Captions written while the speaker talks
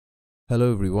Hello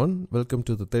everyone, welcome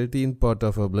to the 13th part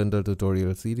of our Blender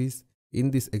tutorial series. In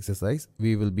this exercise,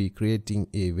 we will be creating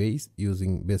a vase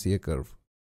using Bezier curve.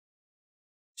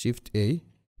 Shift A,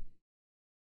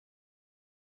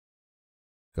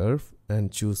 curve,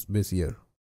 and choose Bezier.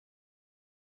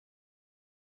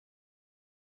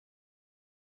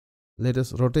 Let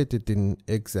us rotate it in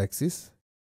x-axis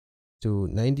to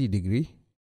 90 degree.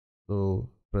 So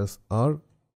press R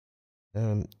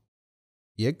and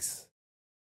X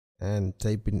and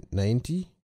type in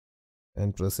 90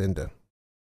 and press enter.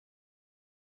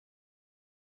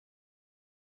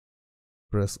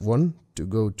 Press 1 to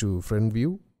go to front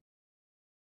view.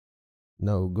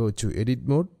 Now go to edit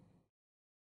mode.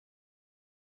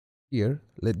 Here,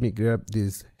 let me grab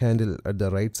this handle at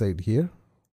the right side here.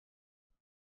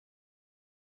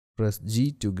 Press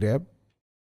G to grab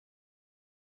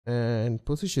and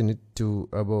position it to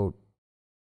about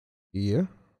here.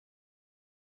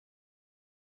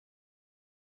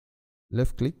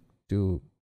 Left click to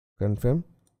confirm.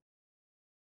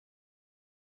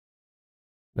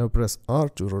 Now press R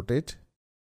to rotate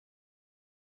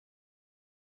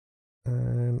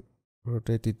and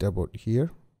rotate it about here.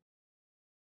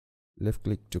 Left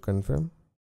click to confirm.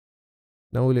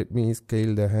 Now let me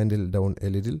scale the handle down a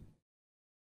little.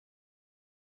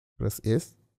 Press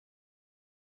S.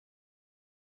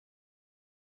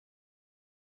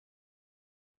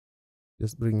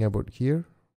 Just bring about here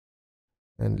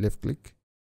and left click.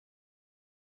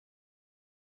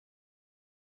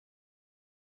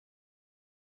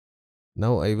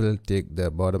 Now I will take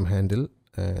the bottom handle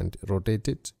and rotate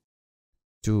it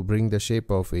to bring the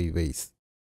shape of a vase.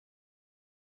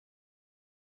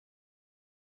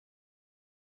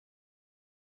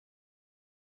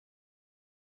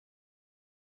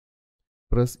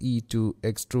 Press E to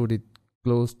extrude it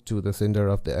close to the center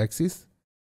of the axis.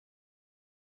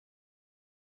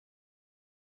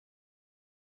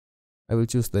 I will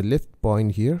choose the left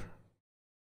point here.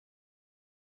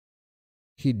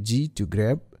 Hit G to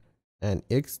grab and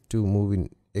X to move in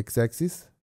x-axis,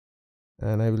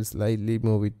 and I will slightly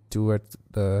move it towards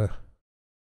the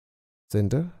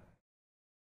center.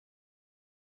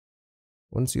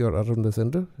 Once you are around the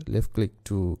center, left click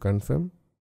to confirm.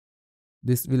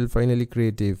 This will finally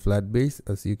create a flat base,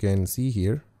 as you can see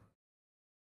here.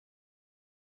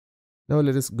 Now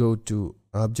let us go to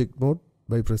object mode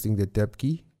by pressing the tab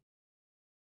key.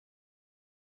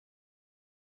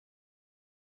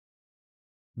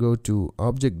 Go to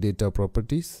object data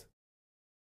properties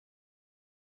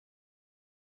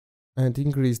and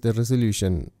increase the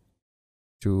resolution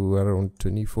to around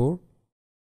 24.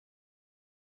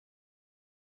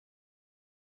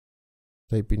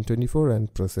 Type in 24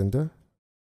 and press enter.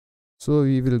 So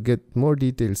we will get more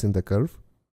details in the curve.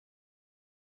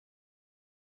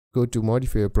 Go to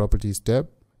Modifier Properties tab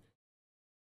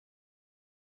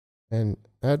and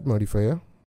add modifier,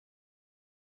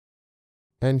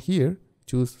 and here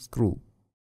choose screw.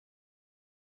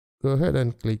 Go ahead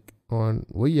and click on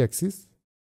y-axis.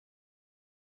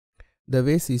 The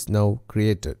vase is now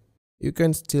created. You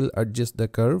can still adjust the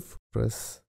curve.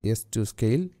 Press S to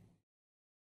scale.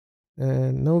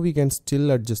 And now we can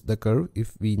still adjust the curve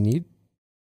if we need.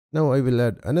 Now I will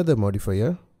add another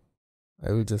modifier.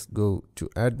 I will just go to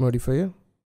add modifier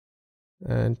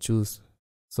and choose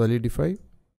solidify.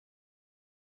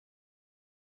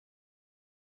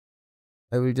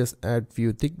 I will just add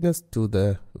few thickness to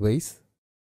the vase.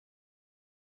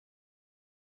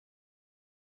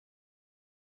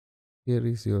 Here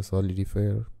is your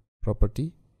solidifier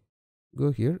property.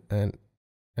 Go here and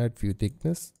add few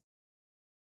thickness.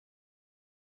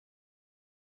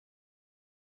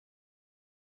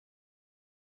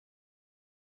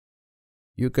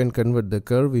 You can convert the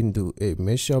curve into a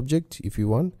mesh object if you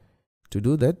want. To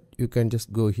do that, you can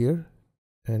just go here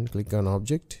and click on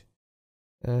object,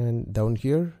 and down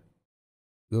here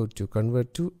go to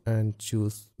convert to and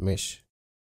choose mesh.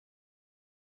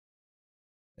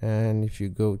 And if you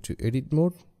go to edit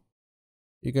mode,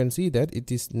 you can see that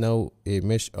it is now a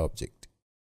mesh object.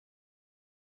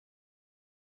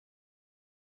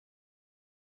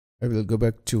 I will go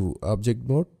back to object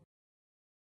mode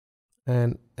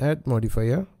and add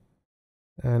modifier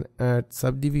and add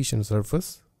subdivision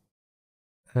surface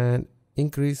and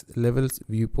increase levels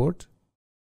viewport.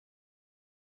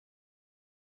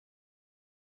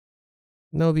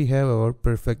 Now we have our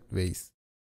perfect vase.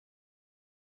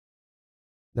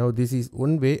 Now this is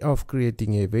one way of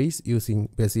creating a vase using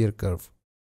Bezier curve.